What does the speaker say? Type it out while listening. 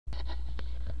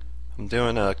I'm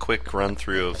doing a quick run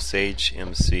through of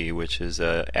SageMC, which is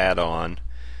a add-on,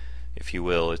 if you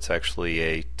will. It's actually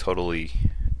a totally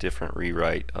different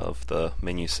rewrite of the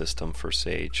menu system for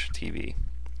SageTV.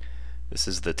 This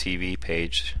is the TV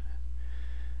page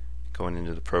going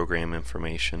into the program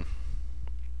information.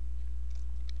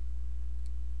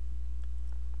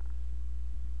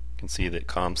 You can see that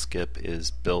ComSkip is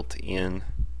built in,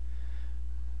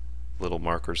 little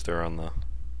markers there on the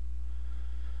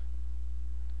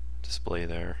display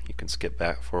there. You can skip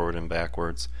back, forward, and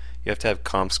backwards. You have to have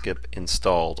ComSkip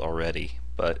installed already,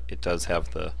 but it does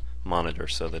have the monitor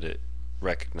so that it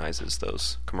recognizes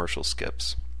those commercial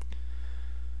skips.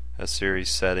 Has series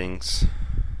settings.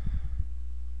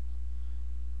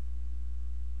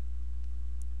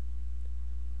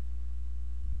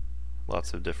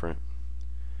 Lots of different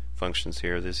functions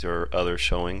here. These are other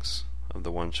showings of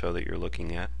the one show that you're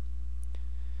looking at.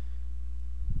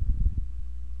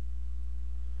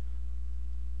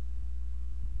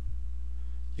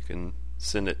 You can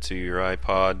send it to your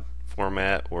iPod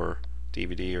format or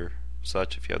DVD or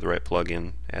such if you have the right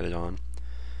plugin added on.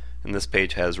 And this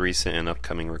page has recent and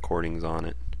upcoming recordings on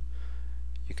it.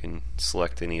 You can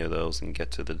select any of those and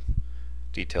get to the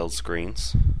detailed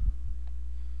screens.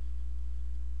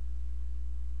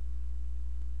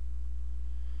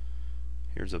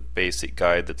 Here's a basic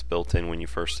guide that's built in when you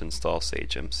first install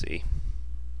SageMC.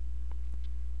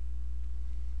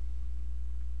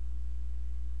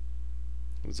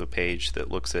 There's a page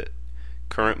that looks at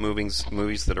current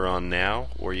movies that are on now,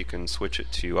 or you can switch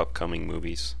it to upcoming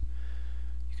movies.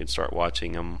 You can start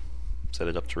watching them, set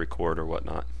it up to record or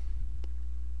whatnot.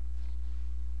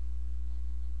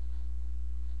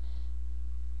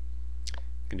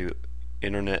 You can do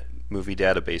internet movie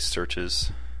database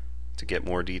searches to get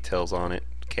more details on it,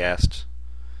 cast,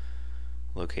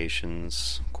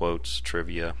 locations, quotes,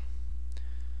 trivia.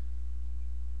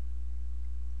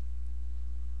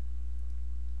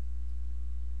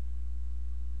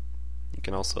 You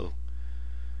can also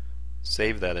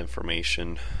save that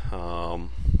information,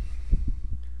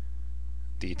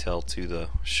 detail to the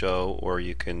show, or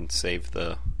you can save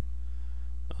the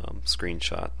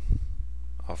screenshot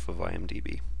off of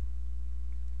IMDb.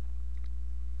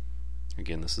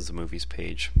 Again, this is the movies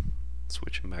page,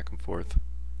 switching back and forth.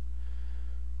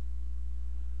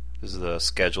 This is the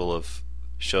schedule of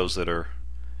shows that are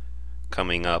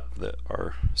coming up that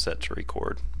are set to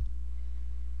record.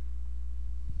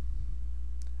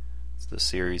 It's the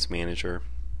series manager,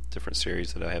 different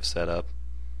series that I have set up.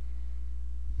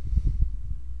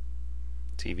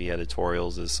 TV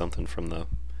editorials is something from the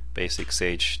basic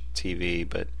SageTV,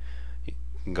 but you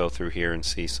can go through here and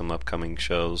see some upcoming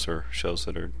shows or shows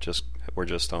that are we're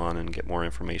just on and get more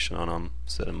information on them,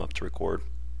 set them up to record.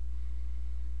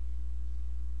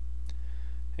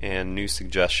 And new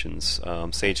suggestions.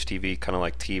 SageTV, kind of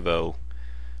like TiVo,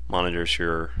 monitors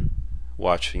your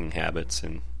watching habits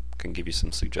and can give you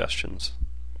some suggestions.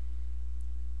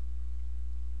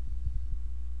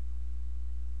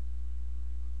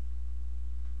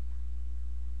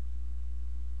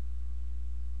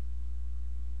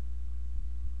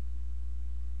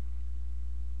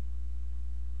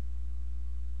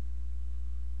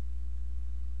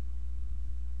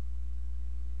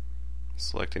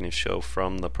 Selecting a show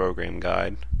from the program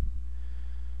guide.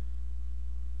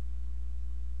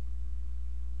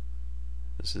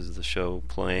 This is the show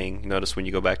playing. Notice when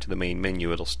you go back to the main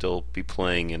menu, it'll still be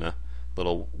playing in a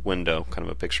little window, kind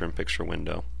of a picture-in-picture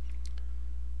window.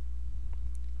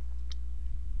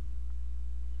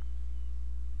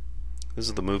 This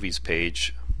is the movies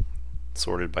page,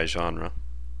 sorted by genre.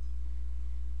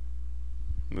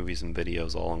 Movies and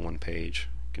videos all on one page.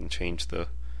 You can change the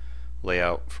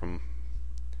layout from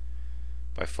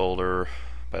by folder,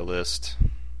 by list.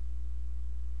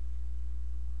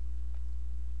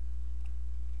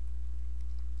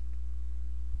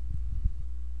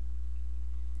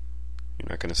 You're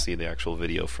not going to see the actual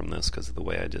video from this because of the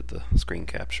way I did the screen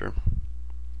capture,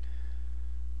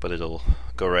 but it'll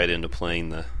go right into playing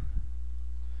the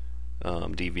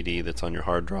DVD that's on your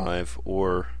hard drive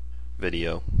or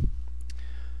video.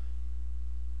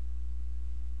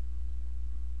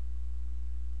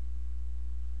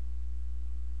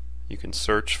 You can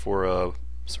search for a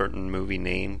certain movie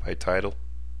name by title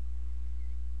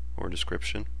or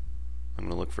description. I'm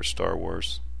going to look for Star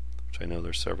Wars, which I know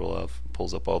there's several of. It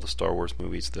pulls up all the Star Wars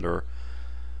movies that are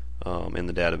in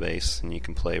the database, and you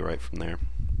can play right from there.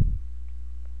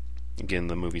 Again,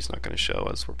 the movie's not going to show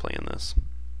as we're playing this.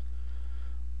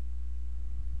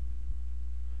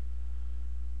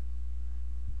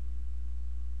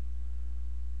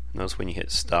 Notice when you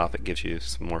hit stop, it gives you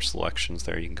some more selections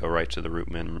there. You can go right to the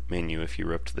root menu if you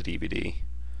rip to the DVD.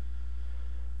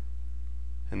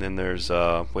 And then there's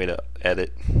a way to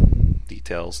edit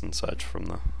details and such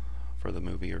from for the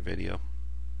movie or video.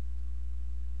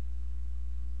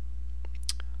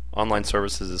 Online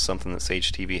services is something that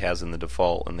SageTV has in the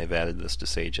default, and they've added this to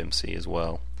SageMC as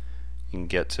well. You can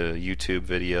get to YouTube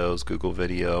videos, Google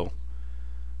Video,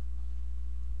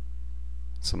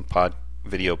 some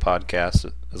video podcasts,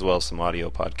 as well as some audio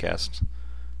podcasts.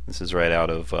 This is right out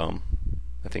of, I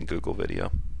think, Google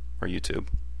Video or YouTube.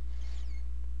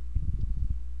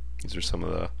 These are some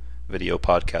of the video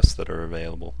podcasts that are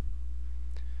available,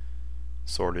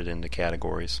 sorted into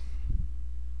categories.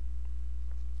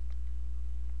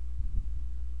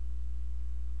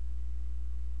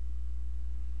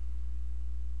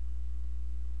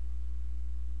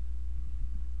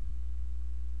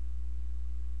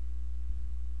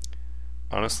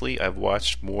 Honestly, I've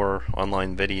watched more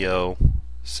online video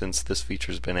since this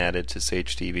feature's been added to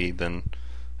SageTV than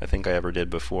I think I ever did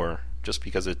before, just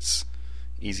because it's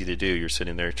easy to do. You're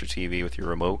sitting there at your TV with your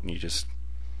remote and you just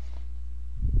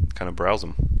kind of browse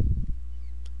them.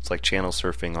 It's like channel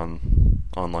surfing on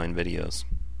online videos.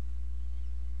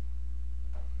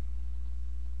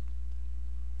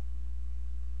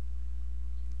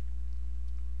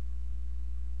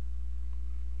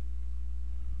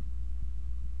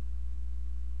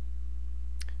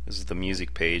 This is the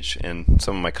music page, and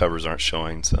some of my covers aren't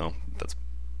showing, so that's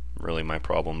really my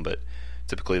problem, but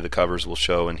typically the covers will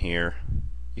show in here.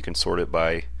 You can sort it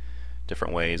by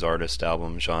different ways: artist,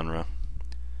 album, genre.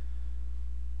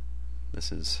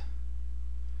 This is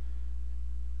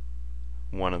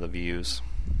one of the views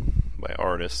by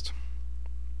artist.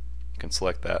 You can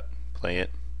select that, play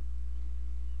it.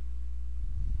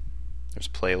 There's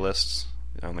playlists.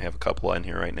 I only have a couple on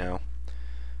here right now,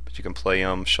 but you can play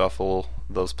them, shuffle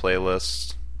those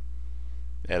playlists,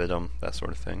 edit them, that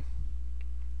sort of thing.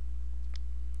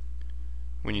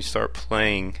 When you start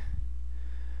playing,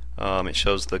 it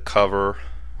shows the cover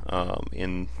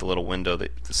in the little window, the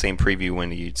same preview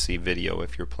window you'd see video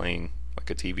if you're playing like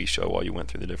a TV show while you went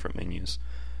through the different menus.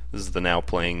 This is the now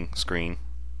playing screen.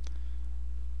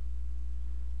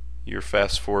 Your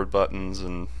fast forward buttons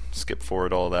and skip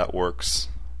forward, all that works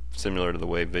similar to the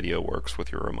way video works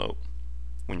with your remote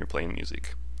when you're playing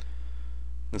music.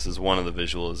 This is one of the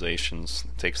visualizations.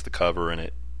 It takes the cover and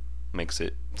it makes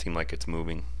it seem like it's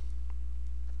moving.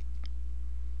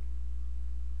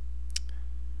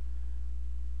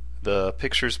 The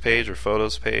pictures page or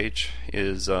photos page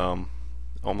is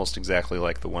almost exactly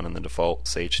like the one in the default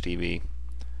SageTV.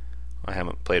 I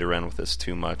haven't played around with this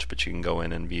too much, but you can go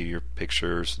in and view your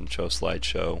pictures and show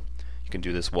slideshow. You can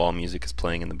do this while music is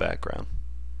playing in the background.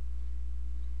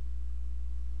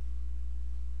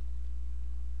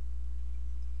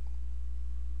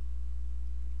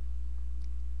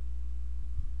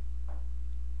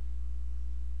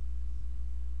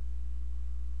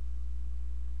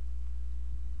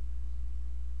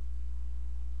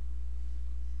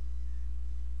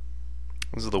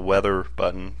 This is the weather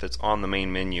button that's on the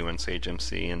main menu in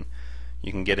SageMC, and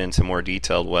you can get into more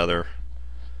detailed weather.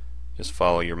 Just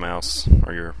follow your mouse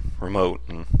or your remote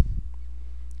and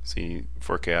see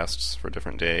forecasts for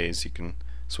different days. You can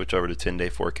switch over to 10-day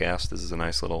forecast. This is a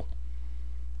nice little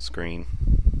screen.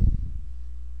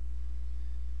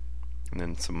 And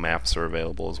then some maps are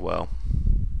available as well.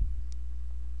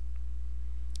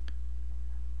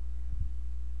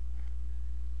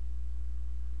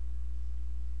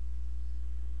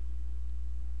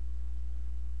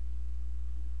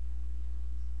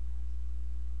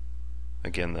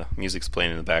 Again, the music's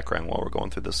playing in the background while we're going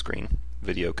through the screen.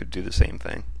 Video could do the same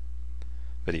thing.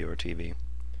 Video or TV.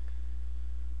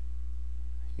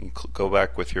 You go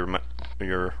back with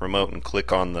your remote and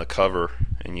click on the cover,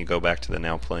 and you go back to the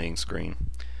now playing screen.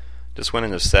 Just went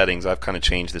into settings. I've kind of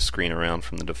changed this screen around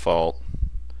from the default,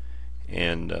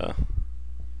 and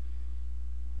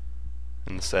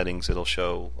in the settings it'll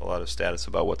show a lot of status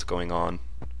about what's going on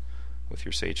with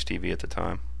your SageTV at the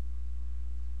time.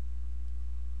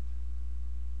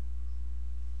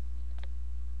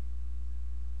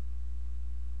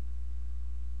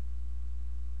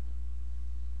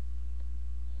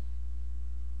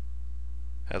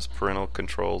 Has parental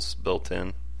controls built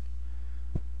in.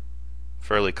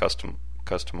 Fairly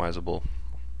customizable,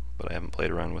 but I haven't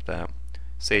played around with that.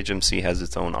 SageMC has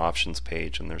its own options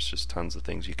page, and there's just tons of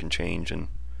things you can change and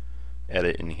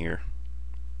edit in here.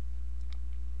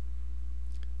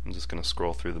 I'm just going to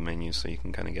scroll through the menu so you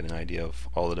can kind of get an idea of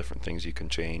all the different things you can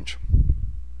change.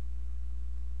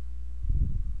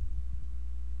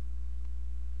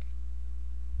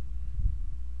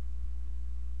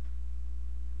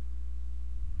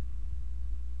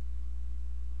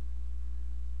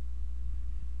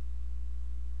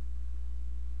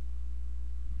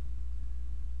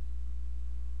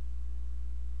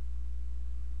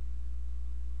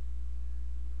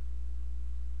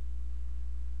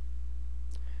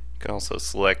 You can also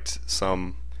select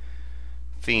some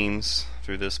themes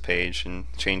through this page and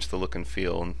change the look and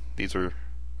feel, and these are a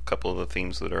couple of the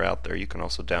themes that are out there. You can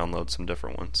also download some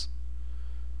different ones.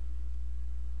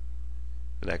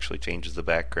 It actually changes the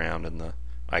background and the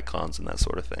icons and that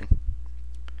sort of thing.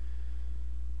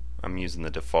 I'm using the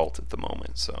default at the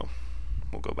moment, so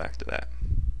we'll go back to that.